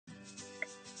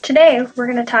Today, we're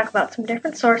going to talk about some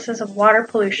different sources of water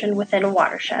pollution within a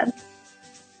watershed.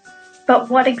 But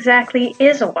what exactly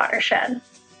is a watershed?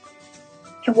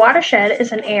 A watershed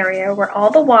is an area where all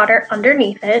the water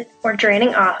underneath it or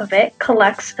draining off of it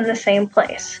collects in the same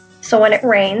place. So when it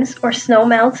rains or snow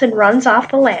melts and runs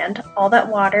off the land, all that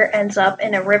water ends up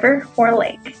in a river or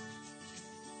lake.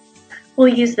 We'll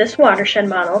use this watershed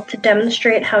model to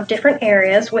demonstrate how different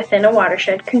areas within a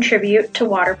watershed contribute to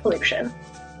water pollution.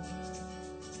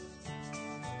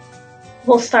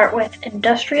 We'll start with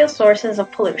industrial sources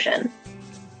of pollution.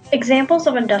 Examples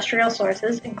of industrial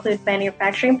sources include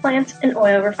manufacturing plants and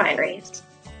oil refineries.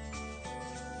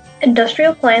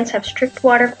 Industrial plants have strict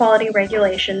water quality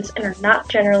regulations and are not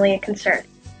generally a concern.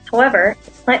 However,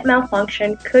 plant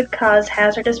malfunction could cause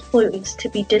hazardous pollutants to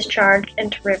be discharged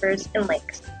into rivers and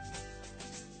lakes.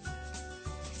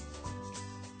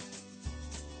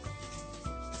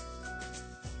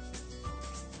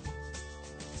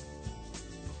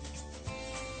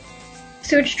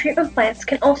 Sewage treatment plants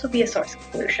can also be a source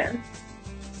of pollution.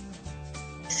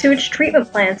 Sewage treatment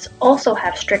plants also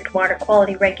have strict water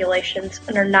quality regulations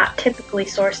and are not typically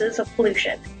sources of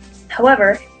pollution.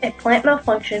 However, a plant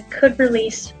malfunction could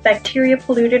release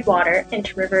bacteria-polluted water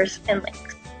into rivers and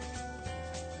lakes.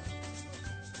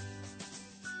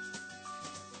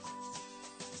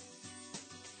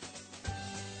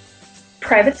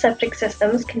 Private septic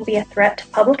systems can be a threat to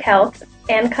public health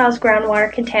and cause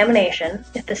groundwater contamination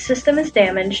if the system is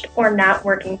damaged or not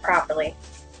working properly.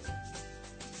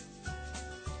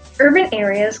 Urban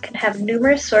areas can have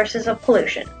numerous sources of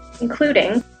pollution,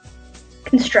 including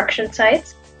construction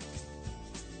sites,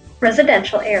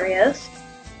 residential areas,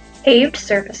 paved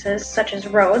surfaces such as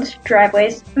roads,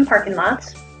 driveways, and parking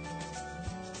lots,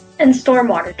 and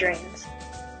stormwater drains.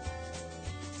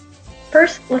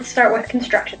 First, let's start with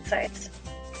construction sites.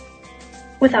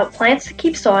 Without plants to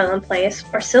keep soil in place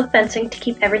or silt fencing to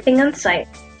keep everything on site,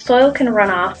 soil can run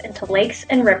off into lakes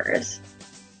and rivers.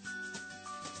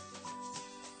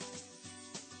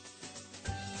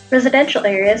 Residential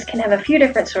areas can have a few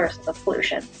different sources of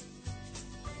pollution.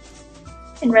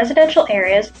 In residential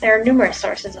areas, there are numerous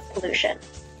sources of pollution.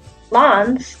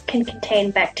 Lawns can contain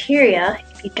bacteria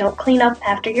if you don't clean up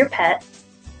after your pet,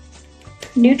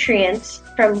 nutrients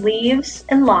from leaves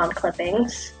and lawn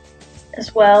clippings,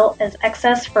 as well as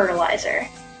excess fertilizer.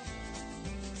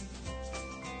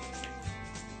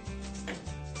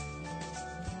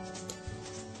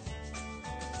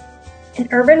 In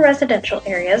urban residential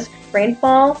areas,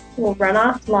 rainfall will run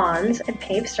off lawns and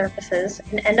paved surfaces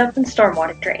and end up in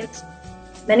stormwater drains.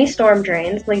 Many storm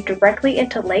drains lead directly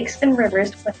into lakes and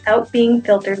rivers without being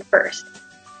filtered first.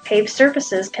 Paved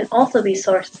surfaces can also be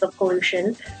sources of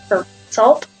pollution for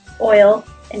salt, oil,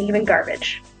 and even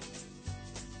garbage.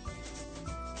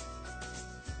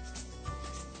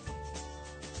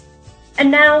 And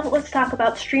now let's talk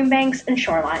about stream banks and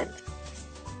shorelines.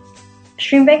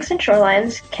 Stream banks and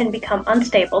shorelines can become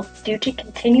unstable due to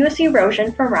continuous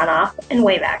erosion from runoff and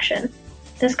wave action.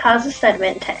 This causes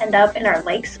sediment to end up in our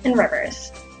lakes and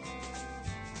rivers.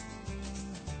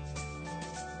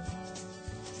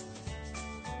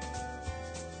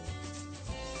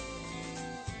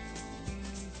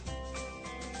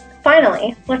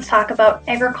 Finally, let's talk about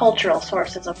agricultural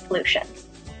sources of pollution.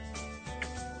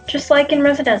 Just like in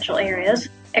residential areas,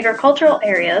 agricultural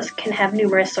areas can have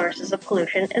numerous sources of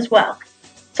pollution as well,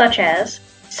 such as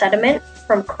sediment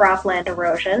from cropland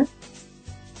erosion,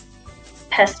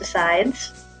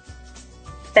 pesticides,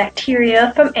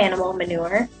 bacteria from animal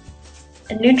manure,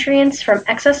 and nutrients from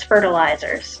excess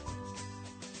fertilizers.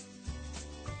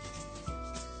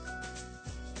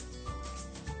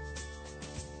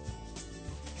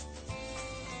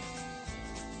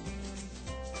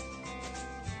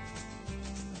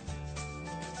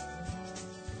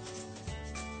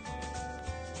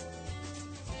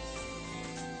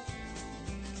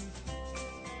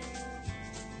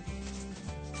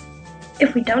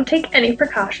 If we don't take any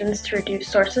precautions to reduce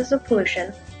sources of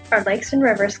pollution, our lakes and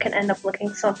rivers can end up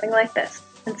looking something like this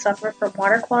and suffer from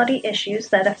water quality issues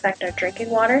that affect our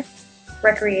drinking water,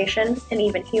 recreation, and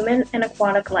even human and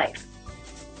aquatic life.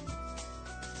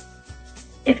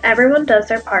 If everyone does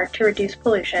their part to reduce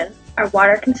pollution, our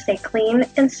water can stay clean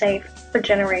and safe for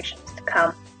generations to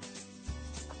come.